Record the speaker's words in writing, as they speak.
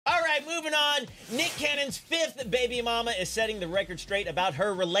right, moving on. Nick Cannon's fifth baby mama is setting the record straight about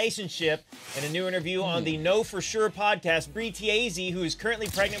her relationship. In a new interview on the Know For Sure podcast, Bre Tiesi, who is currently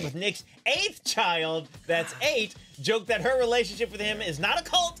pregnant with Nick's 8th child, that's 8, joked that her relationship with him is not a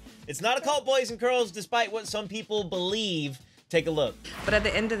cult. It's not a cult, boys and girls, despite what some people believe. Take a look. But at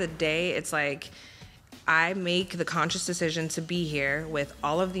the end of the day, it's like, I make the conscious decision to be here with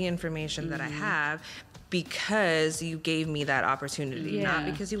all of the information that I have because you gave me that opportunity, not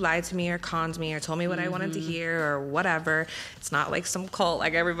because you lied to me or conned me or told me what I wanted to hear or whatever. It's not like some cult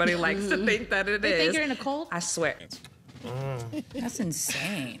like everybody likes to think that it is. You think you're in a cult? I swear. That's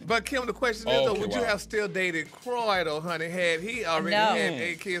insane. But Kim, the question is, though, would you have still dated Croy, though, honey, had he already had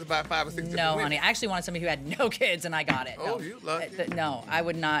 8 kids by 5 or 6 different No, women? honey. I actually wanted somebody who had no kids, and I got it. Oh, no. you lucky. No, I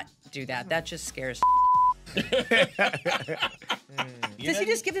would not do that. That just scares. Does he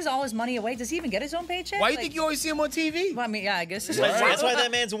just give all his money away? Does he even get his own paycheck? Why do you think you always see him on TV? Well, I mean, yeah, I guess. That's why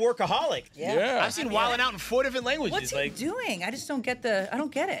that man's a workaholic. Yeah. I've seen Wildin' Out in 4 different languages. What's he doing? I just don't get the. I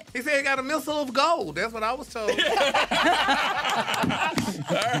don't get it. He said he got a missile of gold. That's what I was told. Go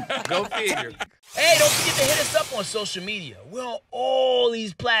figure. Hey, don't forget to hit us up on social media. We're on all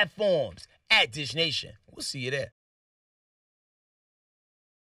these platforms at Dish Nation. We'll see you there.